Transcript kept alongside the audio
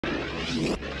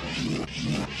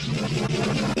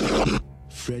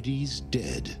Freddy's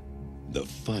dead. The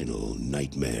final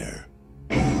nightmare.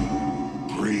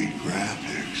 Great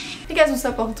graphics. Hey guys, what's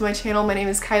up? Welcome to my channel. My name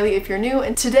is Kylie if you're new,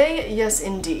 and today, yes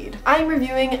indeed, I'm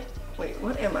reviewing... Wait,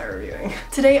 what am I reviewing?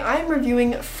 Today I'm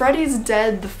reviewing Freddy's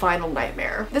Dead, The Final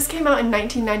Nightmare. This came out in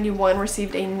 1991,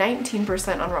 received a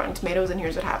 19% on Rotten Tomatoes, and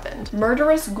here's what happened.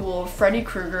 Murderous ghoul Freddy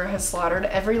Krueger has slaughtered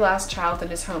every last child in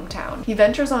his hometown. He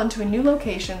ventures on to a new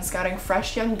location, scouting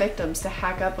fresh young victims to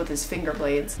hack up with his finger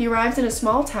blades. He arrives in a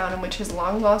small town in which his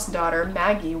long-lost daughter,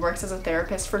 Maggie, works as a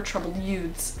therapist for troubled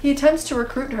youths. He attempts to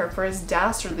recruit her for his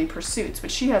dastardly pursuits, but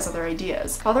she has other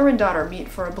ideas. Father and daughter meet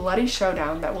for a bloody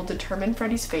showdown that will determine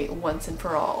Freddy's fate once and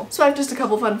for all. So I have just a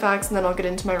couple fun facts and then I'll get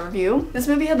into my review. This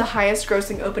movie had the highest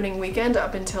grossing opening weekend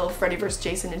up until Freddy vs.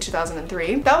 Jason in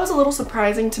 2003. That was a little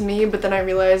surprising to me, but then I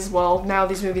realized, well, now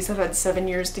these movies have had 7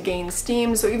 years to gain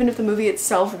steam, so even if the movie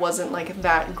itself wasn't like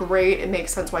that great, it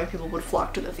makes sense why people would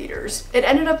flock to the theaters. It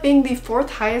ended up being the 4th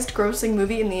highest grossing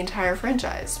movie in the entire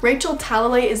franchise. Rachel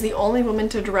Talalay is the only woman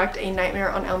to direct a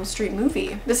Nightmare on Elm Street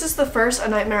movie. This is the first A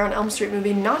Nightmare on Elm Street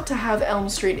movie not to have Elm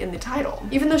Street in the title.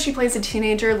 Even though she plays a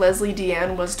teenager, Leslie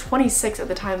Deanne was 26 at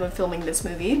the time of filming this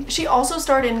movie. She also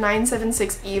starred in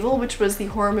 976 Evil, which was the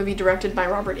horror movie directed by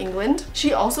Robert Englund.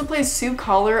 She also plays Sue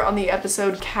Collar on the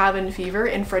episode Cabin Fever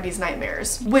in Freddy's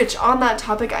Nightmares, which on that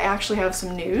topic I actually have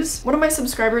some news. One of my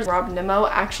subscribers, Rob Nimmo,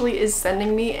 actually is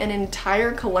sending me an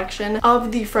entire collection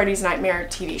of the Freddy's Nightmare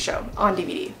TV show on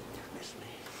DVD.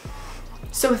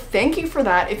 So thank you for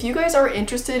that. If you guys are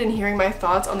interested in hearing my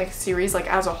thoughts on the series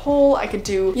like as a whole, I could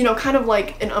do, you know, kind of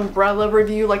like an umbrella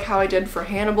review like how I did for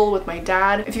Hannibal with my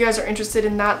dad. If you guys are interested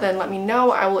in that, then let me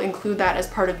know. I will include that as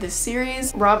part of this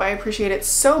series. Rob, I appreciate it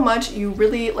so much. You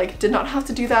really like did not have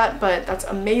to do that, but that's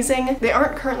amazing. They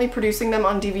aren't currently producing them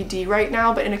on DVD right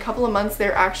now, but in a couple of months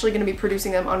they're actually going to be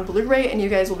producing them on Blu-ray and you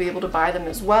guys will be able to buy them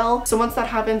as well. So once that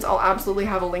happens, I'll absolutely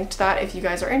have a link to that if you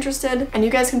guys are interested, and you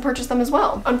guys can purchase them as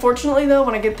well. Unfortunately though,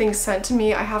 when I get things sent to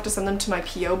me, I have to send them to my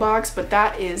P.O. box, but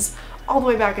that is all the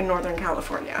way back in Northern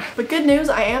California. But good news,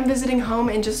 I am visiting home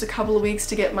in just a couple of weeks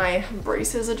to get my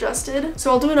braces adjusted.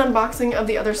 So I'll do an unboxing of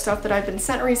the other stuff that I've been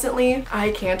sent recently. I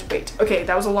can't wait. Okay,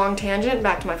 that was a long tangent.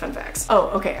 Back to my fun facts. Oh,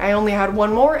 okay, I only had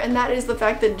one more, and that is the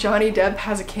fact that Johnny Depp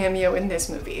has a cameo in this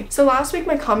movie. So last week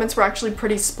my comments were actually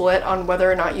pretty split on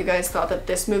whether or not you guys thought that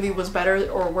this movie was better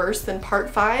or worse than Part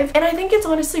 5. And I think it's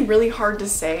honestly really hard to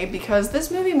say because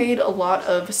this movie made a lot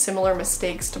of similar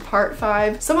mistakes to Part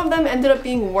 5. Some of them ended up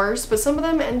being worse, but some of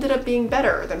them ended up being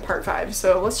better than Part 5,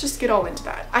 so let's just get all into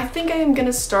that. I think I am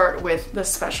gonna start with the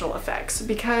special effects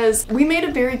because we made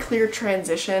a very clear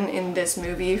transition in this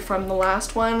movie from the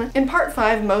last one. In Part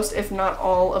 5, most if not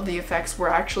all of the effects were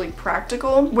actually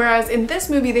practical, whereas in this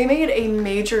movie they made a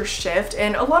major shift,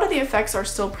 and a lot of the effects are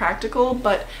still practical,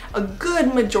 but a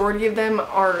good majority of them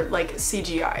are like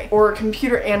CGI or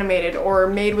computer animated or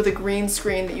made with a green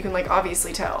screen that you can like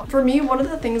obviously tell. For me, one of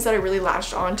the things that I really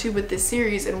latched onto with this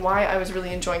series and why I was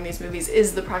really enjoying these movies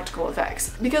is the practical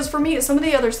effects. Because for me, some of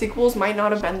the other sequels might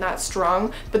not have been that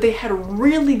strong, but they had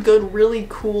really good, really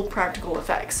cool practical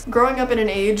effects. Growing up in an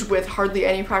age with hardly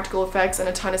any practical effects and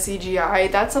a ton of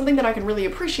CGI, that's something that I can really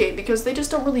appreciate because they just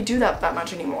don't really do that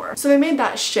much anymore. So they made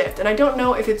that shift, and I don't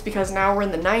know if it's because now we're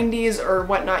in the 90s or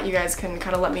whatnot. You guys can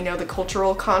kind of let me know the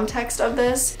cultural context of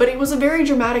this, but it was a very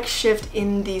dramatic shift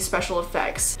in the special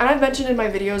effects. And I've mentioned in my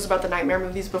videos about the Nightmare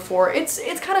movies before, it's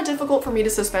kind of difficult for me to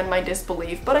suspend my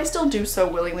disbelief, but I still do so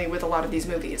willingly with a lot of these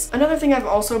movies. Another thing I've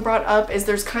also brought up is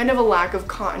there's kind of a lack of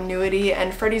continuity,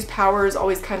 and Freddy's powers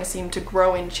always kind of seem to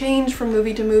grow and change from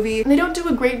movie to movie, and they don't do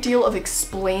a great deal of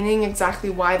explaining exactly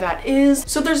why that is,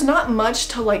 so there's not much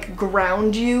to like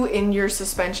ground you in your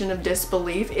suspension of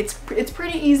disbelief. It's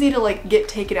pretty easy to like get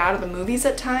taken out of the movies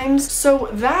at times, so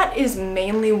that is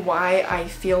mainly why I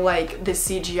feel like the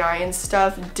CGI and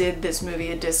stuff did this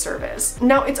movie a disservice.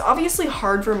 Now, it's obviously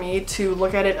hard for me to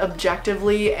look at it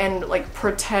objectively and like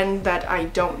pretend that I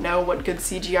don't know what good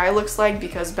CGI looks like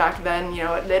because back then, you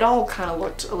know, it all kind of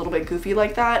looked a little bit goofy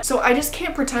like that. So I just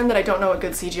can't pretend that I don't know what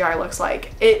good CGI looks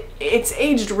like. It's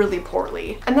aged really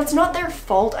poorly. And that's not their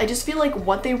fault. I just feel like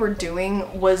what they were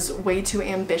doing was way too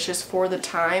ambitious for the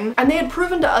time. And they had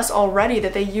proven to us already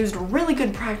that they used really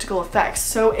good practical effects.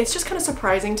 So it's just kind of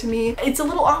surprising to me. It's a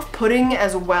little off-putting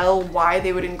as well why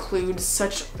they would include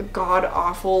such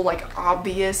god-awful, like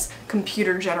obvious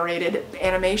computer generated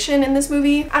animation in this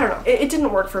movie. I don't know, it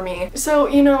didn't work for me. So,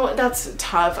 you know, that's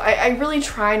tough. I really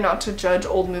try not to judge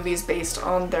old movies based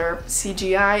on their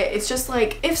CGI. It's just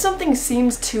like, if something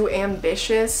seems too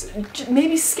ambitious,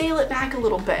 maybe scale it back a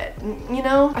little bit, you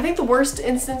know? I think the worst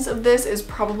instance of this is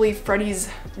probably Freddy's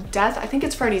death. I think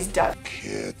it's Freddy's death.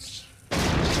 Kids.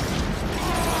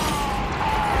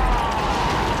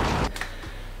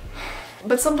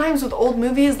 But sometimes with old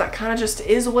movies, that kind of just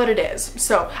is what it is.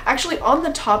 So actually, on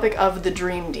the topic of the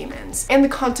dream demons and the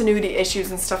continuity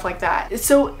issues and stuff like that,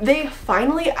 so they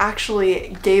finally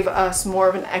actually gave us more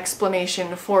of an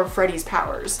explanation for Freddy's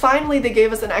powers. Finally, they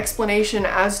gave us an explanation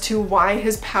as to why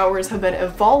his powers have been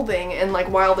evolving and like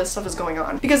why all this stuff is going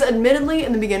on. Because admittedly,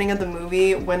 in the beginning of the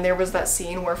movie, when there was that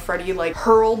scene where Freddy like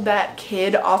hurled that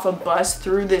kid off a bus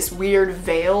through this weird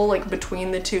veil like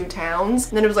between the two towns,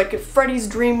 and then it was like Freddy's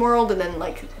dream world and then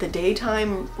like the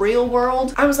daytime real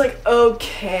world, I was like,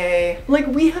 okay, like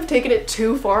we have taken it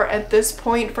too far at this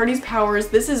point. Freddy's powers,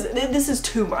 this is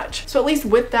too much. So at least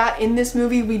with that in this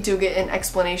movie, we do get an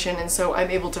explanation, and so I'm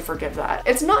able to forgive that.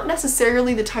 It's not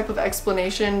necessarily the type of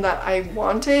explanation that I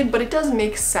wanted, but it does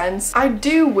make sense. I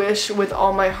do wish with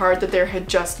all my heart that there had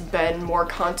just been more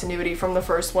continuity from the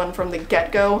first one from the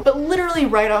get-go, but literally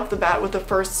right off the bat with the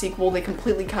first sequel, they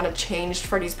completely kind of changed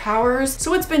Freddy's powers.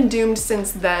 So it's been doomed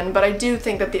since then, but I do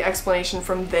think that the explanation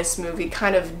from this movie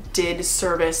kind of did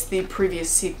service the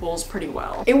previous sequels pretty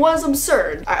well. It was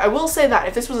absurd. I will say that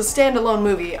if this was a standalone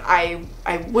movie, I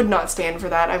would not stand for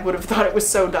that. I would have thought it was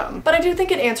so dumb. But I do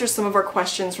think it answers some of our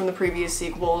questions from the previous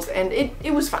sequels, and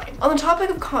it was fine. On the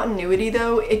topic of continuity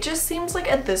though, it just seems like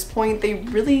at this point they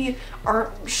really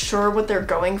aren't sure what they're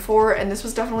going for, and this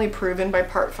was definitely proven by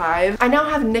part 5. I now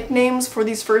have nicknames for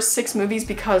these first 6 movies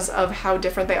because of how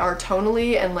different they are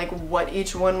tonally and like what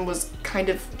each one was kind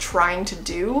of trying to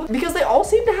do, because they all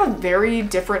seem to have very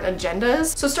different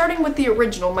agendas. So starting with the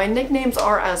original, my nicknames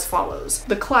are as follows: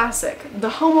 the classic, the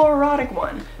homoerotic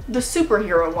one, the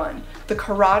superhero one, the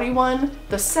karate one,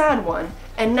 the sad one,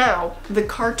 and now the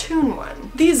cartoon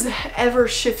one. These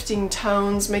ever-shifting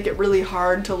tones make it really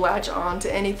hard to latch on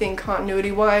to anything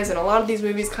continuity-wise, and a lot of these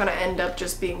movies kind of end up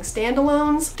just being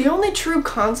standalones. The only true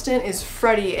constant is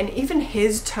Freddy, and even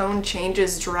his tone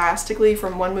changes drastically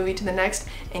from one movie to the next.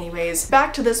 Anyways,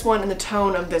 back to this one and the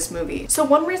tone of this movie. So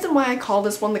one reason why I call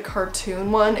this one the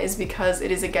cartoon one is because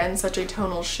it is again such a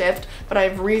tonal shift, but I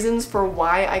have reasons for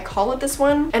why I call it this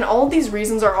one, and all of these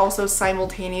reasons are also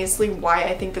simultaneously why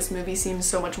I think this movie seems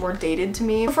so much more dated to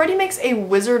me. Freddy makes a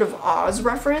Wizard of Oz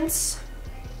reference.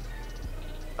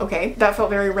 Okay, that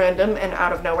felt very random and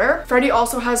out of nowhere. Freddy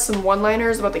also has some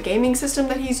one-liners about the gaming system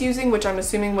that he's using, which I'm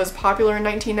assuming was popular in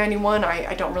 1991.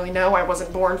 I don't really know. I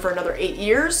wasn't born for another 8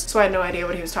 years, so I had no idea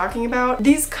what he was talking about.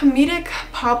 These comedic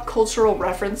pop cultural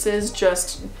references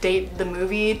just date the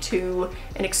movie to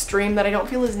an extreme that I don't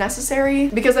feel is necessary,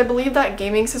 because I believe that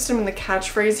gaming system and the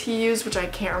catchphrase he used, which I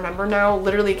can't remember now,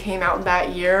 literally came out that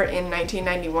year in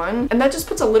 1991, and that just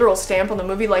puts a literal stamp on the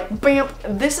movie like, bam,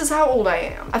 this is how old I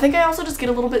am. I think I also just get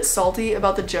a little bit salty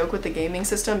about the joke with the gaming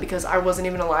system because I wasn't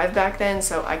even alive back then,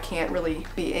 so I can't really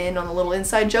be in on the little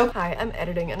inside joke. Hi, I'm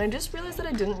editing, and I just realized that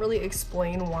I didn't really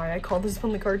explain why I called this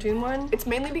one the cartoon one. It's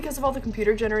mainly because of all the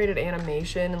computer generated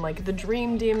animation and like the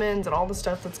dream demons and all the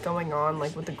stuff that's going on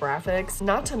like with the graphics.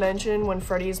 Not to mention when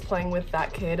Freddy is playing with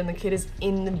that kid and the kid is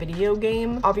in the video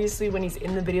game. Obviously when he's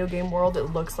in the video game world, it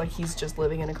looks like he's just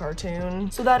living in a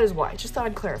cartoon. So that is why. Just thought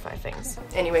I'd clarify things.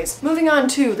 Anyways, moving on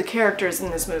to the characters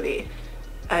in this movie.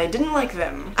 I didn't like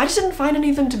them. I just didn't find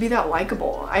any of them to be that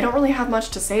likable. I don't really have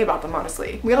much to say about them,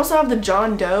 honestly. We also have the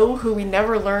John Doe, who we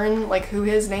never learn like who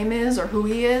his name is or who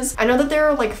he is. I know that there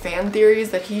are like fan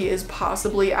theories that he is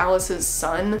possibly Alice's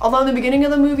son, although in the beginning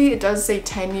of the movie it does say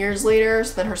 10 years later,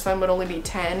 so then her son would only be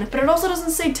 10, but it also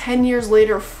doesn't say 10 years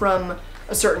later from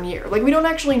a certain year. Like, we don't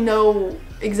actually know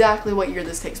exactly what year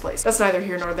this takes place. That's neither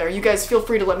here nor there. You guys feel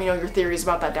free to let me know your theories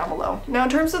about that down below. Now, in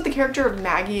terms of the character of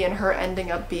Maggie and her ending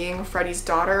up being Freddy's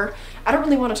daughter, I don't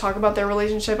really want to talk about their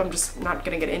relationship. I'm just not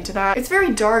gonna get into that. It's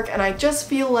very dark, and I just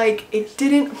feel like it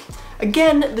didn't...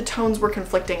 Again, the tones were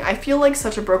conflicting. I feel like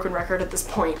such a broken record at this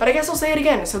point, but I guess I'll say it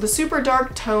again. So the super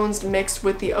dark tones mixed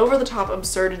with the over-the-top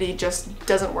absurdity just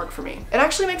doesn't work for me. It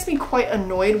actually makes me quite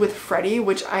annoyed with Freddy,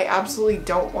 which I absolutely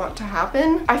don't want to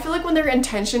happen. I feel like when their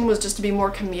intention was just to be more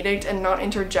comedic and not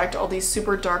interject all these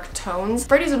super dark tones,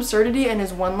 Freddy's absurdity and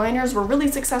his one-liners were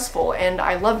really successful, and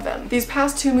I love them. These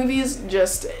past 2 movies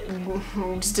just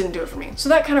just didn't do it for me. So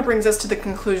that kind of brings us to the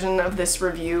conclusion of this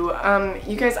review.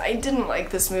 You guys, I didn't like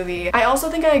this movie. I also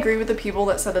think I agree with the people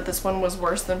that said that this one was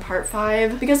worse than part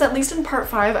 5, because at least in part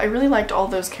 5 I really liked all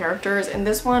those characters. In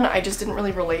this one I just didn't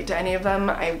really relate to any of them.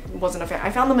 I wasn't a fan.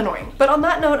 I found them annoying. But on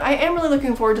that note, I am really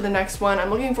looking forward to the next one. I'm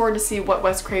looking forward to see what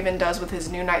Wes Craven does with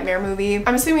his new Nightmare movie.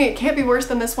 I'm assuming it can't be worse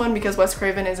than this one because Wes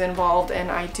Craven is involved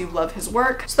and I do love his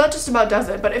work. So that just about does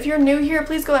it. But if you're new here,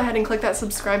 please go ahead and click that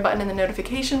subscribe button and the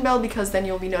notification bell, because then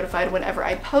you'll be notified whenever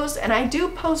I post, and I do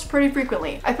post pretty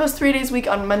frequently. I post 3 days a week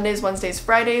on Mondays, Wednesdays,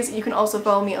 Fridays. You can also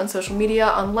follow me on social media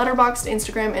on Letterboxed,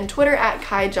 Instagram, and Twitter at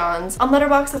KaiJohns. On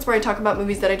Letterboxd, that's where I talk about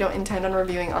movies that I don't intend on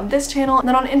reviewing on this channel. And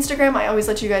then on Instagram, I always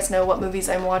let you guys know what movies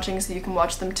I'm watching so you can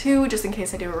watch them too, just in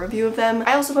case I do a review of them.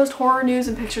 I also post horror news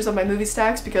and pictures of my movie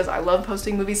stacks because I love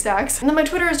posting movie stacks. And then my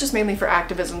Twitter is just mainly for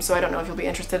activism, so I don't know if you'll be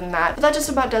interested in that. But that just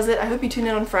about does it. I hope you tune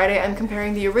in on Friday. I'm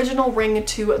comparing the original Ring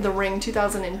to the Ring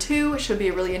 2002. It should be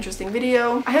a really interesting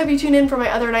video. I hope you tune in for my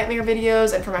other Nightmare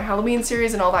videos and for my Halloween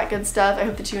series and all that good stuff. I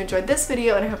hope that you enjoyed this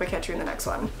video, and I hope I catch you in the next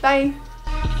one. Bye!